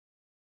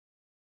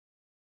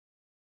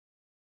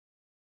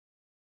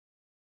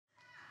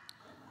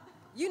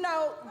You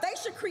know, they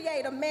should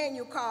create a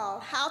manual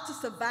called How to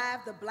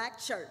Survive the Black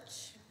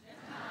Church.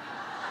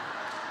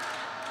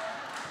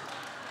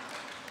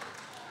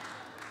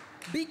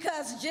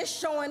 Because just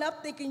showing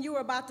up thinking you're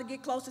about to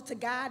get closer to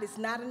God is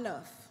not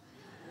enough.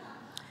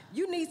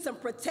 You need some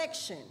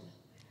protection,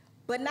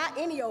 but not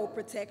any old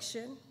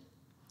protection.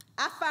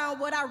 I found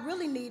what I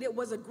really needed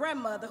was a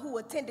grandmother who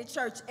attended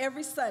church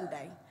every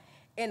Sunday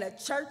in a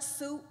church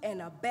suit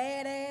and a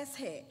badass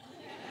hat.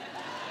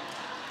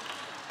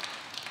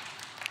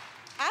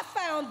 I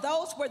found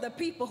those were the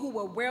people who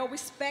were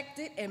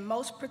well-respected and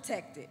most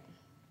protected.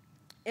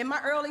 In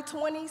my early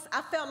 20s,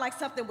 I felt like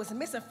something was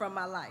missing from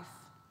my life.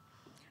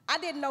 I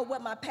didn't know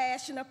what my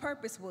passion or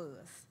purpose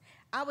was.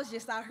 I was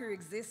just out here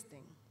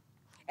existing.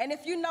 And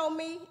if you know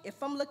me,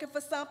 if I'm looking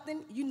for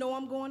something, you know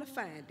I'm going to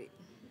find it.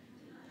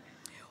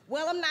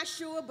 Well, I'm not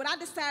sure, but I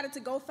decided to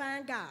go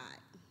find God.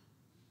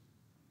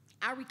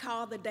 I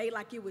recall the day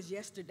like it was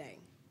yesterday.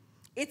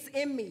 It's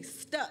in me,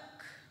 stuck.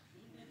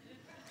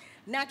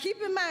 Now,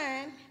 keep in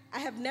mind, I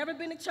have never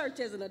been to church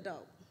as an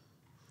adult.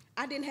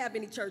 I didn't have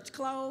any church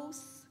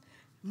clothes,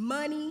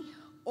 money,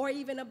 or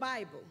even a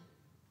Bible.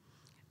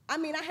 I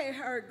mean, I had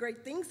heard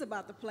great things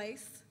about the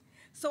place,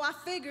 so I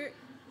figured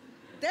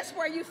that's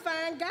where you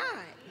find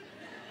God.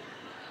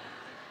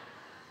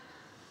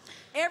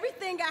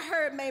 Everything I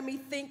heard made me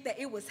think that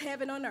it was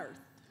heaven on earth.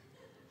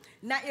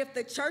 Now, if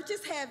the church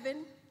is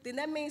heaven, then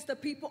that means the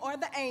people are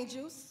the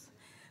angels,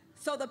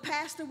 so the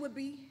pastor would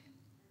be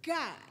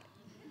God.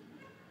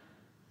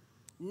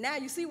 Now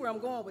you see where I'm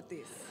going with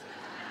this.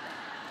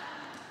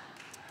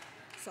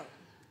 So,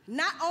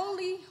 not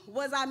only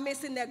was I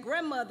missing that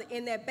grandmother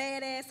in that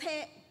badass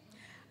hat,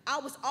 I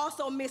was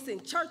also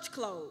missing church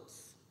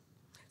clothes.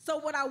 So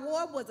what I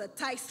wore was a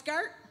tight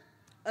skirt,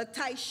 a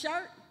tight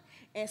shirt,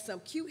 and some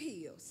cute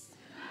heels.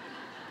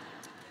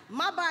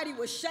 My body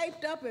was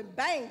shaped up and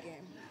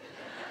banging.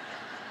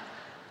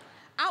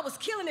 I was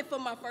killing it for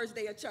my first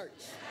day of church.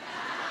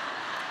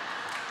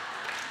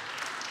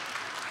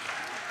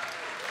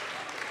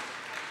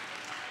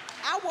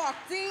 I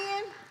walked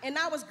in, and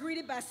I was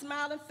greeted by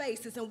smiling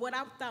faces and what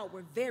I thought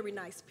were very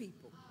nice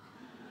people.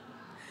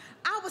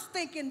 I was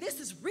thinking, this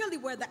is really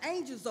where the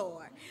angels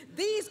are.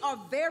 These are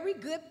very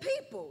good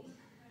people.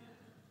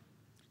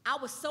 I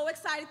was so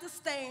excited to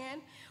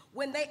stand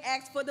when they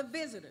asked for the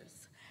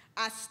visitors.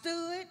 I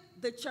stood,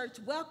 the church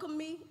welcomed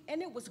me,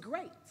 and it was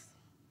great.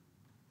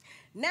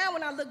 Now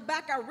when I look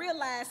back, I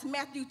realized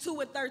Matthew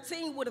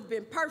 2:13 would have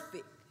been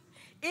perfect.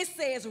 It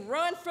says,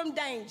 run from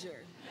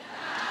danger.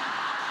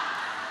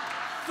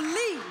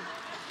 Flee.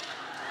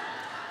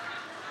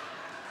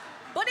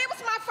 But it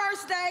was my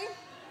first day.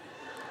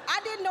 I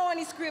didn't know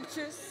any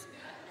scriptures.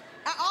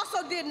 I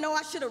also didn't know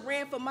I should have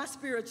ran for my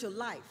spiritual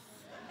life.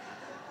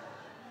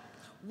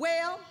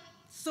 Well,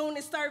 soon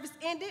as service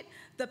ended,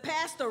 the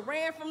pastor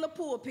ran from the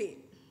pulpit.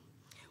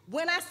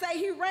 When I say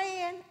he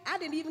ran, I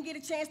didn't even get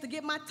a chance to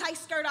get my tight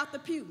skirt out the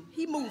pew.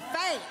 He moved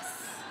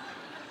fast.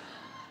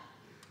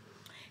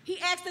 He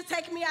asked to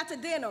take me out to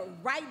dinner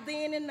right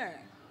then and there.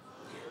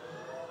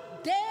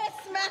 Dead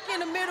smack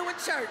in the middle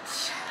of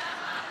church.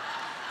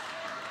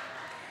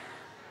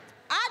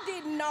 I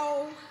didn't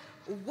know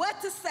what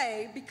to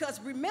say because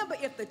remember,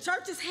 if the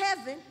church is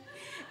heaven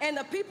and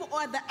the people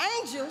are the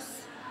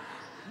angels,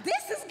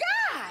 this is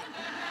God.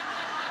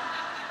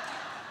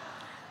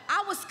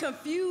 I was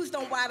confused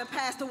on why the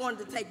pastor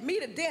wanted to take me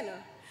to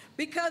dinner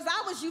because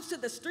I was used to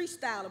the street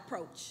style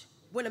approach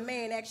when a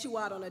man asks you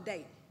out on a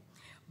date.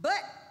 But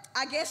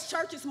I guess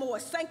church is more a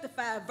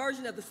sanctified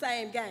version of the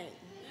same game.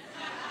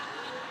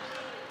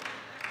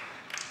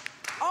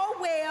 Oh,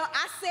 well,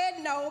 I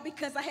said no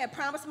because I had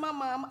promised my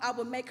mom I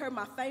would make her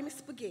my famous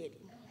spaghetti.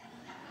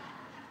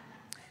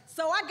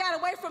 So I got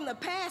away from the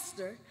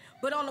pastor,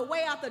 but on the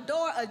way out the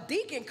door, a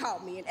deacon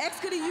caught me and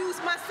asked could he use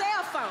my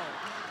cell phone.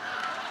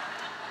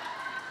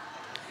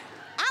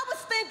 I was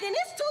thinking,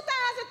 it's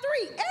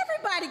 2003.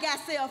 Everybody got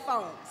cell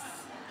phones.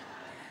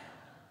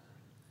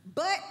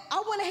 But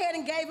I went ahead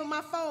and gave him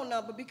my phone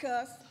number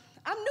because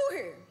I'm new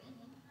here.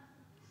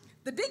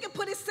 The deacon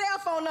put his cell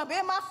phone number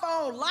in my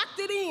phone, locked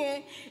it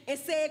in, and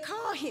said,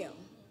 call him.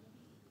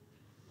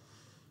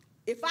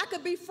 If I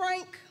could be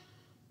frank,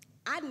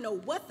 I didn't know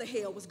what the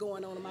hell was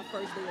going on my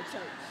first day of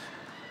church.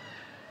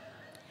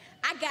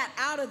 I got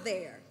out of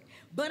there,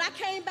 but I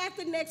came back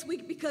the next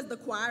week because the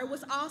choir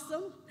was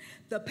awesome,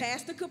 the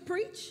pastor could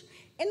preach,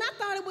 and I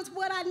thought it was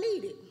what I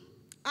needed.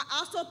 I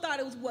also thought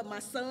it was what my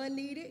son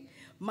needed,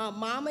 my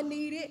mama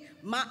needed,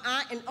 my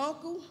aunt and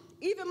uncle,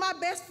 even my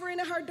best friend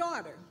and her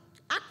daughter.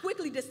 I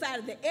quickly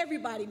decided that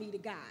everybody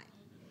needed God.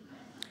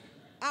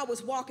 I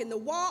was walking the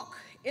walk,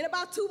 and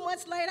about 2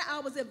 months later, I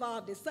was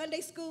involved in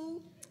Sunday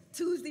school,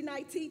 Tuesday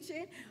night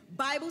teaching,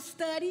 Bible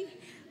study.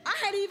 I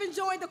had even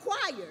joined the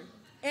choir,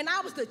 and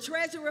I was the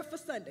treasurer for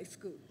Sunday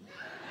school.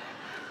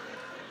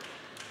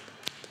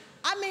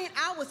 I mean,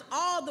 I was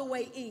all the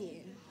way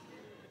in.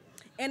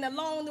 And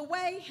along the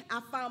way,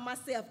 I found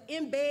myself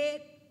in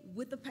bed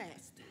with the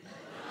pastor.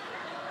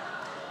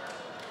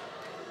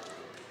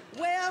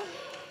 Well,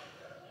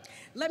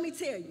 let me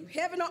tell you,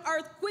 heaven on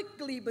earth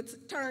quickly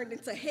turned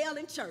into hell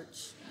in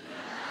church.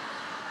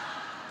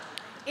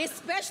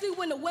 Especially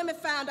when the women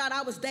found out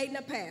I was dating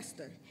a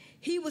pastor.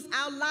 He was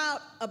out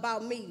loud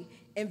about me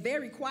and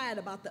very quiet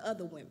about the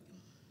other women.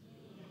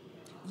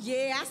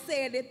 Yeah, I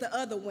said it, the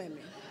other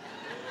women.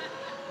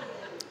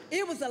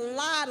 It was a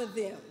lot of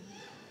them.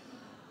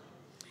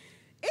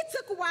 It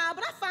took a while,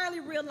 but I finally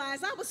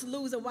realized I was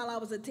losing while I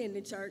was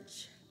attending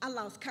church. I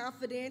lost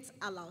confidence,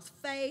 I lost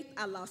faith,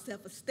 I lost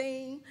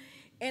self-esteem,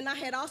 and I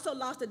had also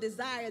lost the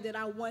desire that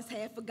I once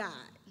had for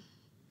God.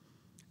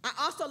 I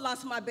also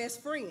lost my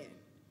best friend.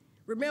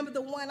 Remember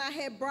the one I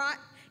had brought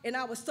and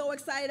I was so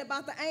excited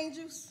about the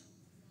angels?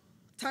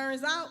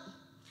 Turns out,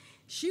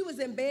 she was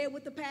in bed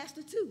with the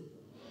pastor too.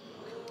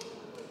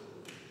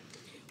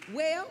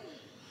 Well,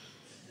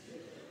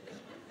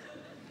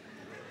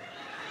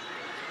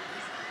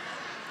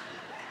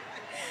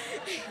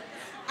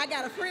 I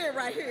got a friend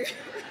right here.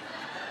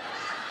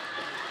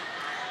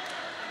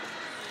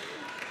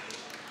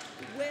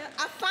 Well,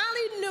 I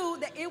finally knew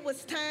that it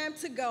was time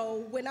to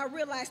go when I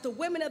realized the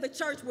women of the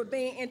church were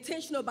being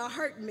intentional about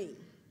hurting me.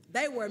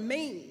 They were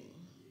mean.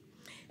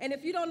 And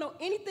if you don't know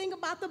anything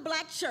about the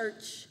black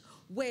church,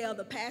 well,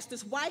 the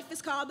pastor's wife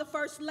is called the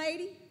first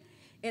lady,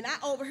 and I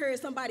overheard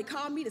somebody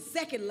call me the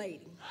second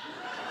lady.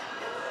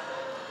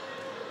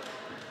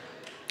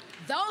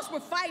 Those were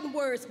fighting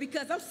words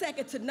because I'm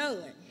second to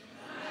none.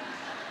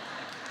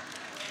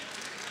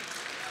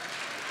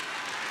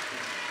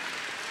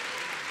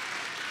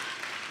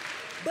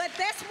 But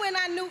that's when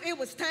I knew it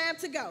was time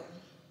to go.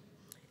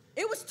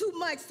 It was too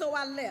much, so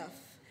I left.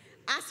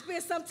 I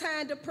spent some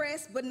time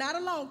depressed, but not a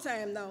long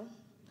time, though.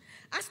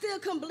 I still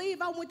couldn't believe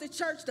I went to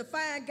church to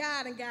find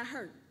God and got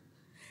hurt.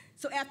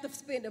 So after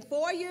spending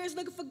 4 years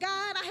looking for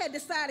God, I had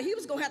decided he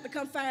was gonna have to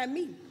come find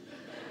me.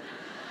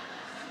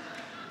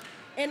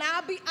 And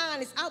I'll be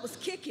honest, I was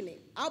kicking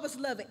it. I was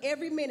loving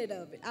every minute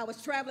of it. I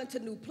was traveling to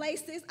new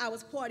places. I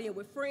was partying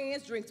with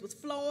friends. Drinks was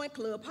flowing,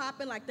 club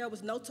hopping like there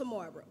was no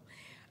tomorrow.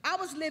 I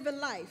was living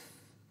life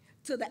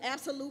to the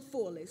absolute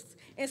fullest.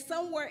 And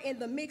somewhere in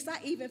the mix, I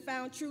even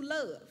found true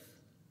love.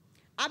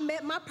 I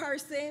met my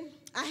person,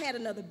 I had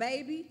another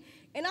baby,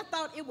 and I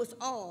thought it was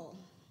all.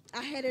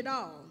 I had it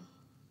all.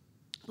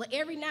 But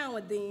every now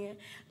and then,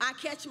 I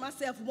catch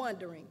myself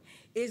wondering,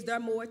 is there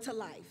more to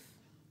life?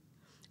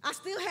 I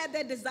still had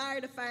that desire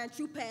to find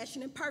true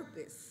passion and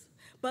purpose.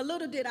 But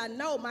little did I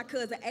know my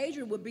cousin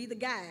Adrian would be the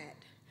guide.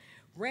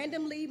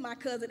 Randomly, my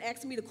cousin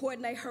asked me to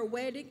coordinate her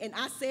wedding, and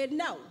I said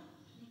no.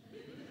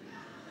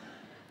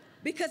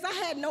 Because I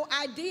had no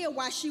idea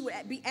why she would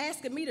be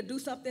asking me to do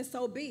something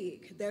so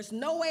big. There's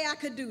no way I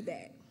could do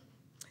that.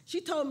 She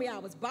told me I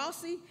was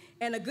bossy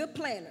and a good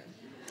planner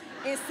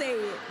and said,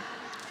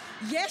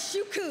 yes,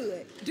 you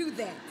could do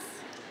that.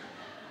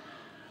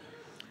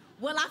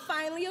 Well, I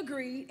finally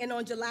agreed, and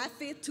on July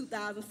 5th,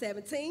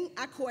 2017,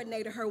 I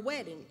coordinated her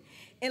wedding.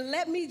 And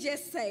let me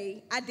just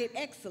say, I did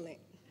excellent.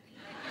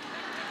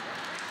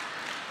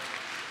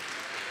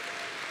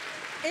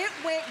 It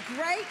went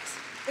great.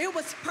 It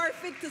was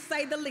perfect, to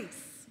say the least.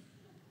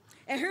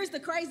 And here's the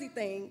crazy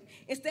thing.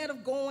 Instead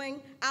of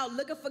going out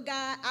looking for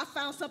God, I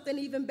found something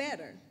even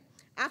better.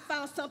 I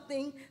found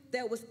something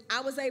that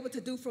I was able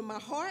to do from my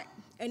heart,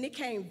 and it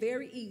came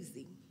very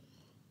easy.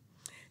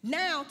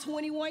 Now,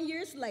 21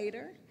 years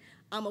later,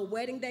 I'm a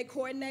wedding day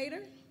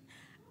coordinator.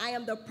 I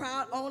am the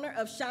proud owner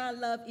of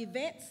Shine Love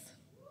Events.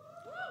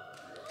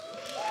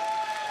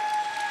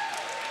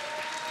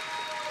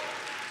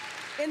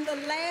 In the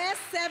last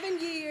 7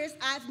 years,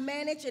 I've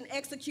managed and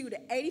executed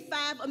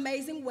 85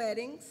 amazing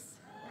weddings,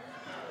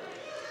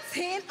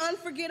 10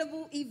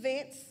 unforgettable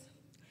events,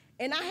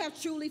 and I have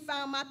truly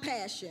found my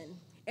passion,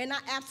 and I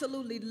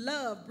absolutely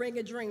love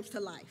bringing dreams to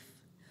life.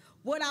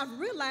 What I've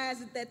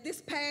realized is that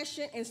this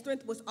passion and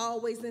strength was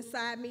always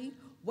inside me,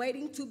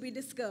 waiting to be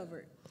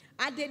discovered.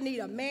 I didn't need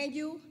a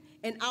manual,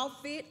 an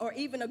outfit, or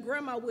even a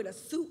grandma with a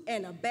suit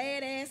and a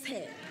badass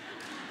hat.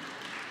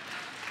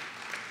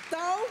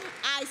 Though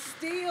I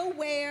still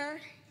wear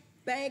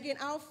banging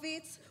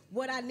outfits,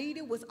 what I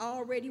needed was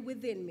already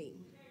within me.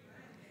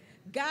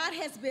 God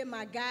has been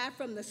my guide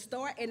from the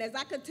start, and as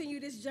I continue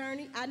this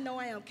journey, I know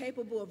I am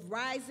capable of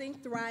rising,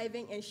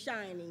 thriving, and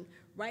shining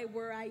right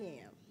where I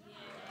am.